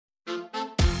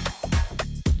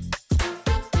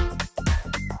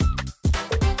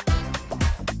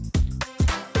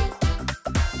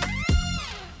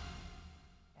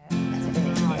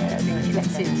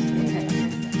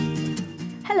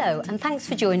thanks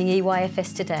for joining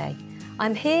EYFS today.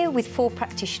 I'm here with 4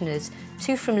 practitioners,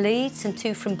 2 from Leeds and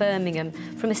 2 from Birmingham,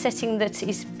 from a setting that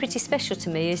is pretty special to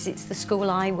me as it's the school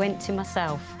I went to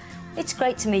myself. It's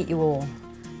great to meet you all.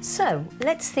 So,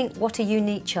 let's think what a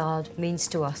unique child means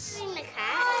to us.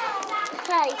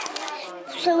 Okay,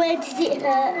 so where does it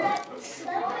hurt?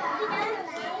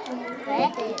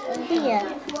 Here.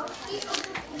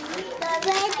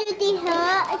 Where did it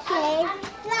hurt? Okay.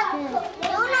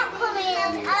 You're not coming.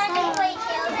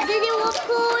 Is anyone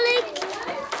calling?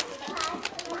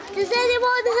 Does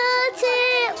anyone hurt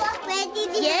it? Where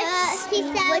did it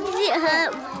hurt? Where did it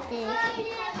hurt?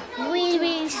 Really,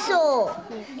 really sore.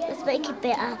 Let's make it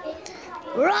better.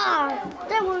 Rawr!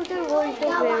 Don't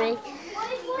worry.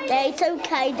 It's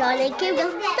okay, darling. Give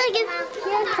them. Thank you.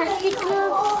 Yeah, plastic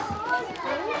gloves.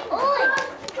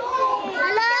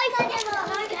 Hello?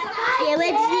 Yeah,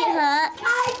 where does it hurt?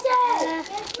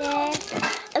 There.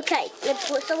 Okay, let's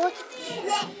put some water.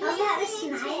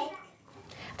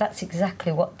 That's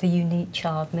exactly what the unique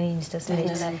child means, doesn't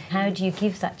it? How do you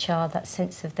give that child that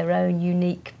sense of their own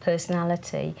unique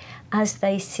personality as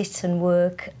they sit and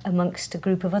work amongst a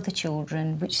group of other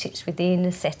children which sits within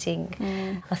a setting?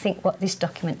 I think what this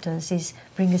document does is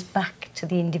bring us back to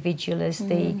the individual as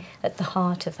at the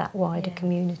heart of that wider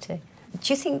community.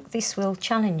 Do you think this will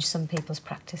challenge some people's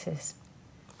practices?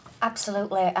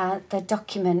 Absolutely. The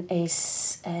document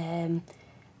is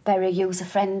very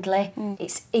user-friendly.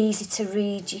 It's easy to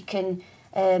read. You can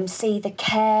see the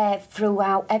care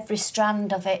throughout every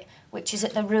strand of it, which is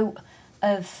at the root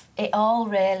of it all,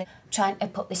 really. Trying to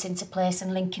put this into place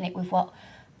and linking it with what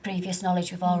previous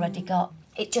knowledge we've already got.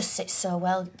 It just sits so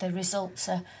well. The results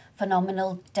are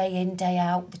phenomenal, day in, day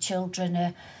out. The children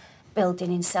are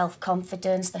building in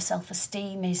self-confidence, their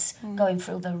self-esteem is going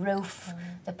through the roof.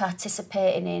 They're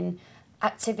participating in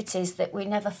activities that we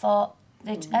never thought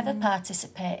they'd ever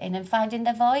participate in and finding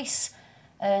their voice.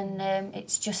 And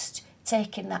it's just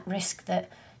taking that risk that,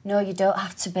 no, you don't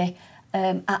have to be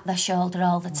at their shoulder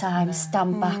all the time.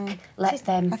 Stand back, let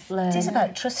them learn. It is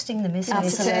about trusting them, isn't it?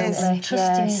 Absolutely.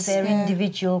 Trusting their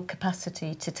individual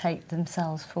capacity to take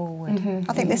themselves forward.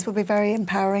 I think this will be very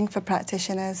empowering for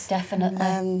practitioners. Definitely.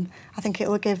 I think it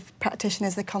will give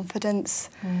practitioners the confidence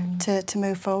to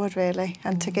move forward, really,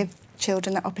 and to give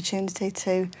children that opportunity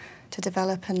to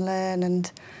develop and learn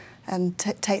and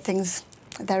take things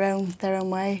their own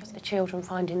way. The children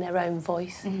finding their own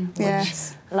voice.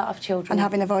 Yes. A lot of children and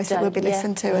having a voice that will be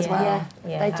listened to as well.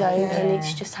 They don't, and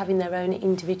it's just having their own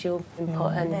individual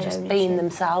input and just being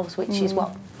themselves, which is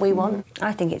what we want.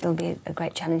 I think it'll be a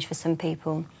great challenge for some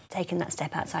people, taking that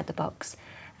step outside the box.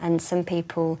 And some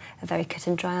people are very cut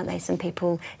and dry, aren't they? Some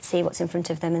people see what's in front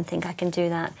of them and think, I can do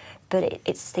that. But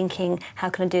it's thinking, how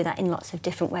can I do that in lots of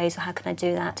different ways, or how can I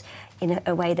do that in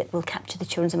a way that will capture the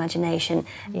children's imagination?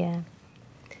 Yeah.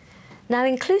 Now,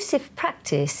 inclusive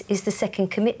practice is the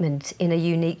second commitment in a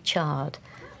unique child.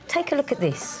 Take a look at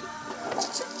this.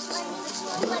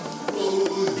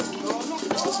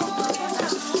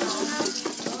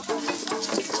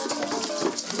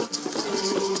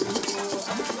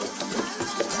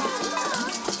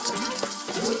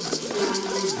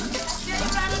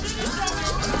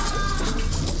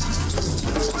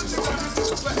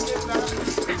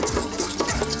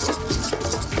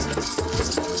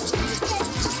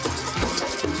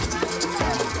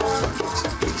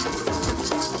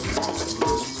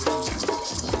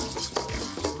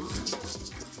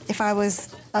 If I was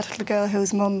that little girl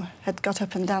whose mum had got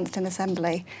up and danced in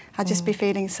assembly, I'd just be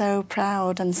feeling so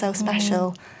proud and so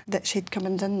special that she'd come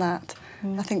and done that.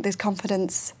 I think there's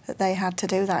confidence that they had to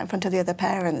do that in front of the other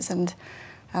parents and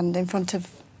in front of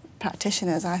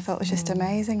practitioners, I thought was just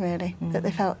amazing, really, that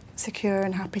they felt secure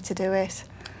and happy to do it.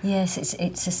 Yes,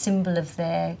 it's a symbol of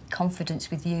their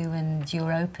confidence with you and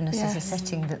your openness as a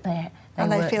setting that they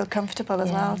feel comfortable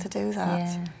as well to do that.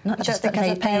 Yeah. Not I just don't that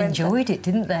think they enjoyed it,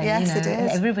 didn't they? Yes, they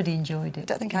did. Everybody enjoyed it. I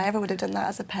don't think I ever would have done that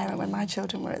as a parent when my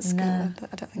children were at school. No.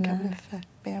 I don't think I would have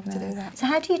been able to do that. So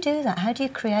how do you do that? How do you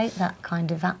create that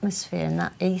kind of atmosphere and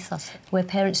that ethos where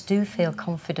parents do feel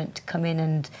confident to come in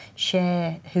and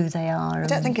share who they are? I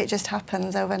don't think it just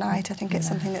happens overnight. I think it's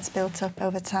something that's built up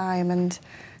over time, and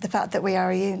the fact that we are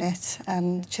a unit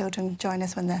and children join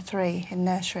us when they're 3 in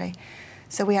nursery.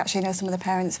 So we actually know some of the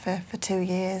parents for 2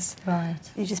 years. Right.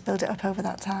 You just build it up over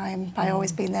that time by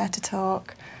always being there to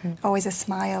talk, always a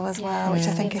smile as well, which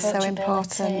I think is so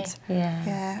important.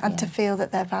 And to feel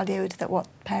that they're valued, that what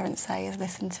parents say is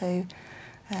listened to.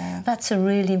 That's a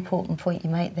really important point you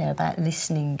make there about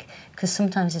listening, because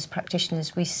sometimes as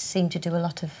practitioners we seem to do a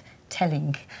lot of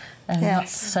telling and not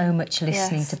so much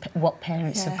listening to what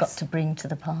parents have got Yes. to bring to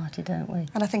the party, don't we?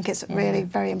 And I think it's really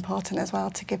very important as well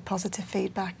to give positive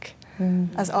feedback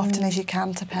as often as you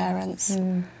can to parents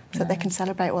so that they can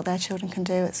celebrate what their children can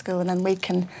do at school, and then we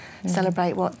can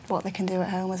celebrate what they can do at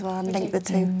home as well, and link the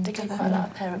two We do together. quite a lot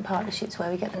of parent partnerships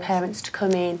where we get the parents to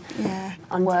come in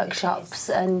on workshops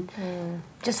and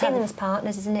Just seeing them as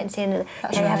partners, isn't it? And seeing that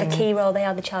they have a key role, they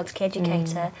are the child's key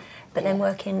educator, but then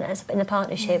working as in a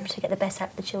partnership to get the best out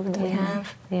of the children that we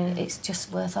have. It's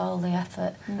just worth all the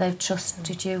effort. They've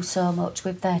trusted you so much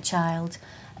with their child,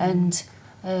 and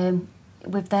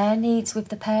with their needs, with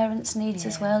the parents' needs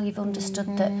as well. You've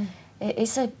understood that it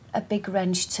is a big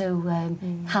wrench to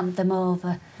hand them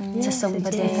over to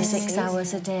somebody for 6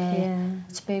 hours a day.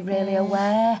 To be really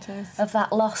aware of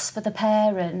that loss for the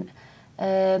parent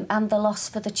and the loss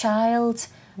for the child,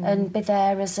 and be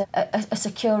there as a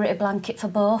security blanket for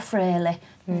both, really.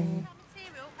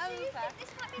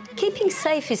 Keeping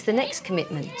safe is the next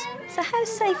commitment. So how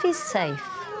safe is safe?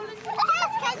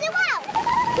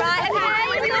 Right,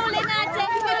 okay, we're all in there. If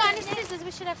we've got any scissors,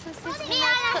 we should have some scissors.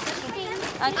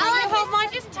 Can you hold mine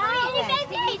just tight then?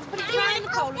 You need to put it behind the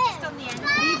pole or just on the end.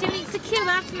 Are you doing it secure? We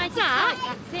have to make it tight.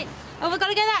 That's it. Oh, we've got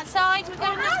to go that side. We're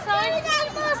going that side.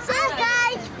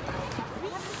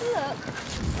 Look.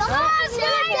 Come on,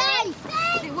 Susie!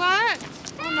 Has it worked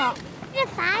or not? You're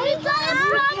fine.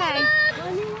 Okay.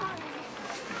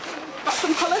 Got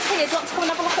some colours here. Do you want to come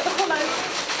and have a look at the colours?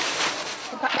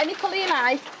 Look at any colour you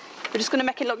like. We're just going to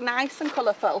make it look nice and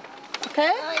colourful.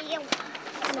 Okay?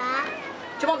 Nah.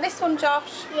 Do you want this one,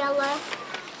 Josh? Yellow.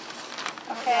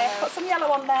 Okay, put some yellow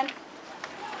on then.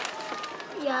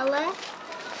 Yellow.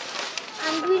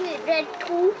 And green and red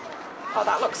too. Oh,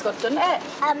 that looks good, doesn't it?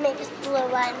 And mix blue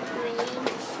and green.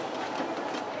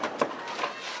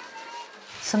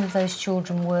 Some of those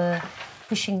children were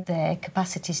pushing their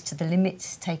capacities to the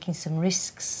limits, taking some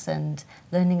risks and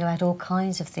learning about all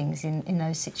kinds of things in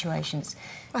those situations.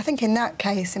 I think in that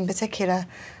case in particular,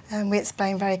 we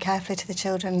explained very carefully to the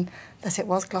children that it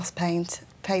was gloss paint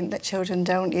that children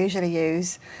don't usually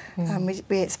use.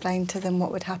 We explained to them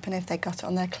what would happen if they got it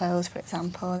on their clothes, for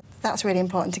example. That's really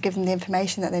important, to give them the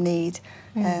information that they need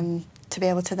to be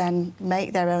able to then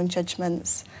make their own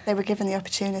judgments. They were given the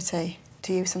opportunity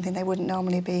to use something they wouldn't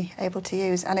normally be able to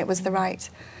use, and it was the right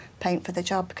paint for the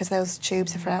job because those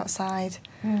tubes are for outside.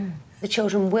 the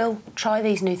children will try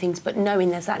these new things, but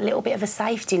knowing there's that little bit of a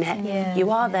safety net. Yeah.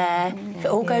 You are there. If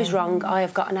it all goes wrong, I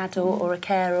have got an adult or a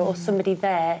carer or somebody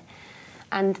there,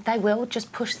 and they will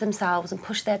just push themselves and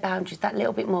push their boundaries that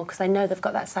little bit more because they know they've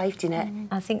got that safety net.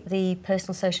 I think the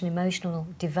personal, social and emotional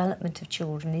development of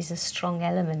children is a strong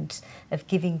element of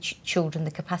giving children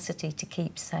the capacity to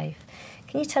keep safe.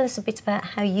 Can you tell us a bit about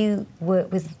how you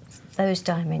work with those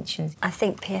dimensions? I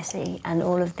think PSE and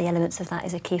all of the elements of that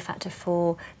is a key factor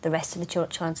for the rest of the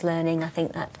child's learning. I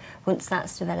think that once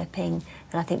that's developing,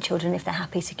 then I think children, if they're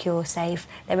happy, secure, safe,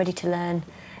 they're ready to learn.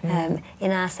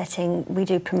 In our setting, we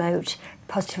do promote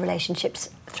positive relationships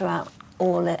throughout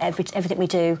everything we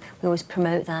do. We always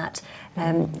promote that.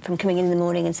 From coming in the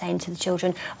morning and saying to the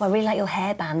children, oh, I really like your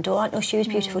hairband, or aren't your shoes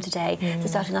beautiful today? So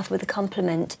starting off with a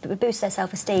compliment. It boosts their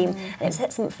self-esteem and it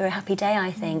sets them up for a happy day,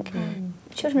 I think.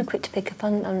 Children are quick to pick up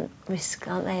on risk,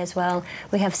 aren't they, as well?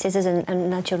 We have scissors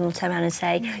and our children will turn around and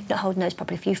say, you're not holding those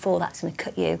properly. If you fall, that's going to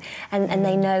cut you. And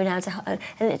they know now and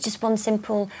it's just one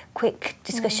simple, quick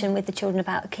discussion with the children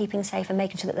about keeping safe and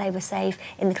making sure that they were safe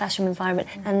in the classroom environment.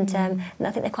 And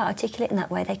I think they're quite articulate in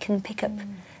that way. They can pick up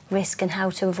risk and how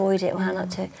to avoid it or how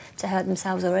not to hurt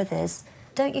themselves or others.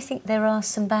 Don't you think there are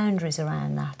some boundaries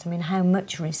around that? I mean, how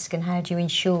much risk and how do you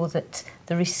ensure that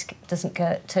the risk doesn't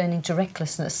turn into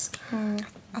recklessness?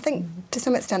 I think to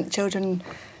some extent children,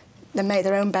 they make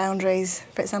their own boundaries.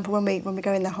 For example, when we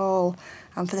go in the hall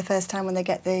and for the first time when they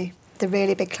get the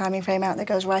really big climbing frame out that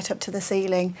goes right up to the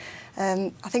ceiling, I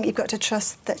think you've got to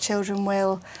trust that children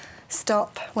will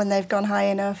stop when they've gone high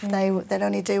enough. They'll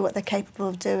only do what they're capable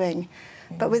of doing.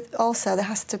 But also there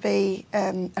has to be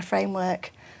a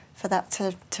framework for that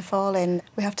to fall in.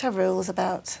 We have to have rules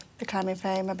about the climbing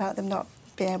frame, about them not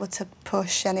being able to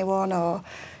push anyone or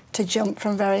to jump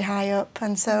from very high up.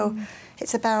 And so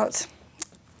it's about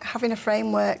having a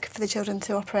framework for the children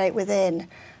to operate within,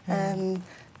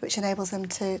 which enables them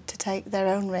to take their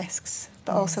own risks,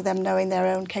 but also them knowing their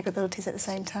own capabilities at the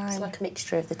same time. It's like a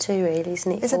mixture of the two, really, isn't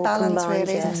it? It's a balance, combined,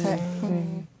 really, yeah. isn't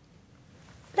it?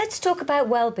 Let's talk about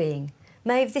well-being.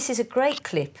 Maeve, this is a great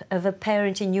clip of a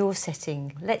parent in your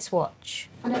setting. Let's watch.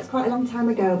 I know it's quite a long time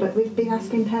ago, but we've been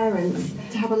asking parents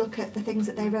to have a look at the things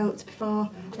that they wrote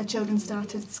before their children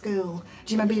started school.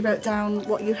 Do you remember you wrote down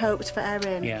what you hoped for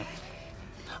Erin? Yeah.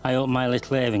 I hope my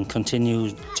little Erin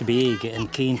continues to be eager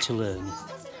and keen to learn,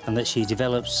 and that she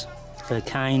develops her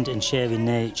kind and sharing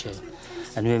nature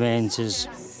and remains as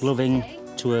loving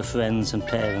to her friends and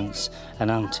parents and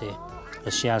auntie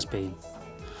as she has been.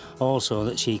 Also,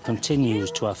 that she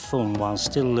continues to have fun while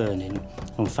still learning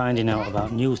and finding out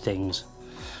about new things.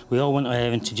 We all want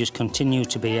Erin to just continue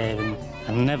to be Erin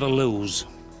and never lose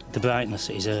the brightness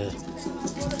that is her.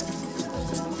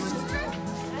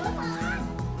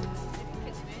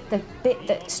 The bit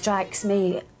that strikes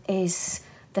me is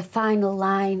the final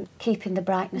line, keeping the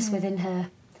brightness within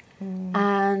her.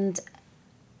 And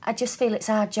I just feel it's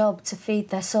our job to feed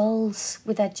their souls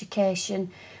with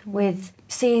education, with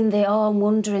seeing the awe and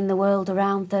wonder in the world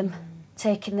around them,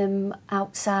 taking them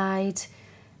outside,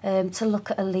 to look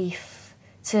at a leaf,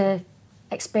 to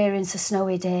experience a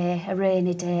snowy day, a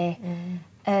rainy day,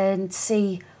 and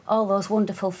see all those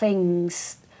wonderful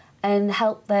things and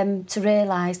help them to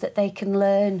realise that they can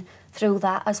learn through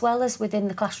that as well as within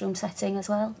the classroom setting as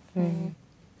well.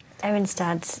 Erin's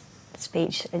dad's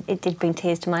speech, it did bring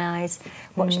tears to my eyes,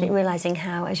 watching it, realising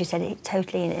how, as you said, it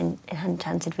totally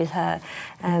enchanted with her.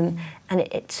 And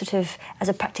it sort of, as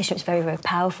a practitioner, it's very, very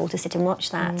powerful to sit and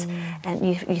watch that. And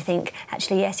you think,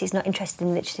 actually, yes, he's not interested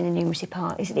in literacy in the numeracy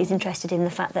part. He's interested in the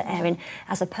fact that Erin,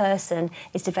 as a person,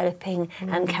 is developing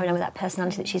and carrying on with that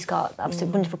personality that she's got, obviously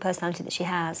wonderful personality that she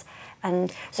has,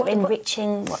 and sort of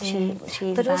enriching what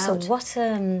she's but about.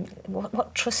 also,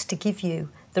 what trust to give you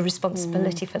the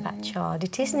responsibility for that child.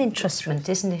 It is an entrustment,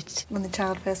 isn't it? When the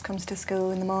child first comes to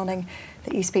school in the morning,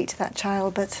 that you speak to that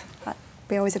child, but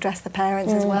we always address the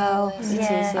parents as well.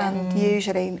 And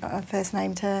usually on first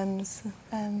name terms,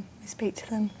 we speak to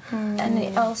them. And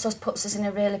it also puts us in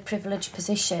a really privileged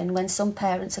position when some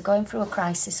parents are going through a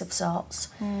crisis of sorts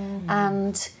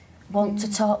and want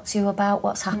to talk to you about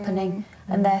what's happening,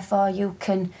 and therefore you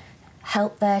can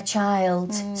help their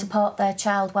child, support their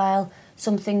child while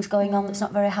something's going on that's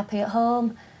not very happy at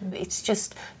home. It's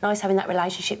just nice having that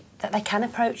relationship that they can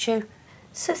approach you.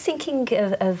 So thinking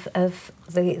of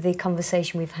the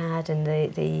conversation we've had and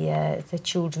the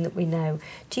children that we know,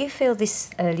 do you feel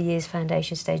this Early Years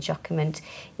Foundation Stage document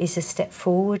is a step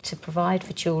forward to provide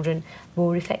for children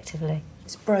more effectively?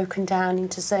 It's broken down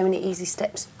into so many easy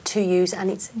steps to use, and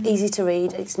it's easy to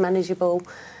read, it's manageable,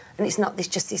 and it's not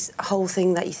this whole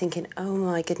thing that you're thinking, oh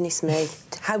my goodness me,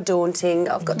 how daunting,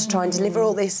 I've got to try and deliver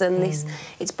all this and this.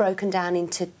 It's broken down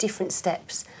into different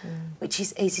steps, which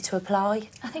is easy to apply.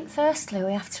 I think firstly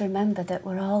we have to remember that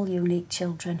we're all unique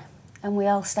children, and we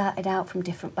all started out from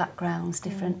different backgrounds,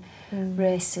 different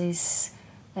races,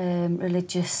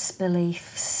 religious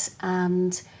beliefs,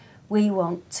 and we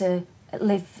want to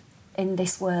live in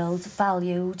this world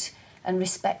valued and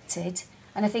respected.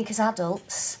 And I think as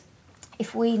adults,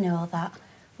 if we know that,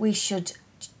 we should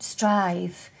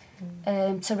strive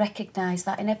to recognise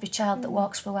that in every child that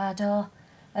walks through our door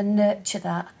and nurture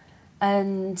that,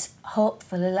 and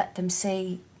hopefully let them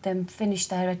see them finish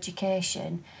their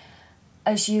education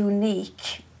as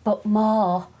unique but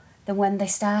more than when they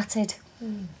started.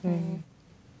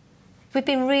 We've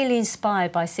been really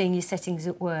inspired by seeing your settings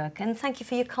at work, and thank you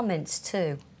for your comments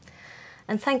too.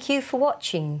 And thank you for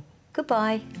watching.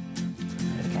 Goodbye.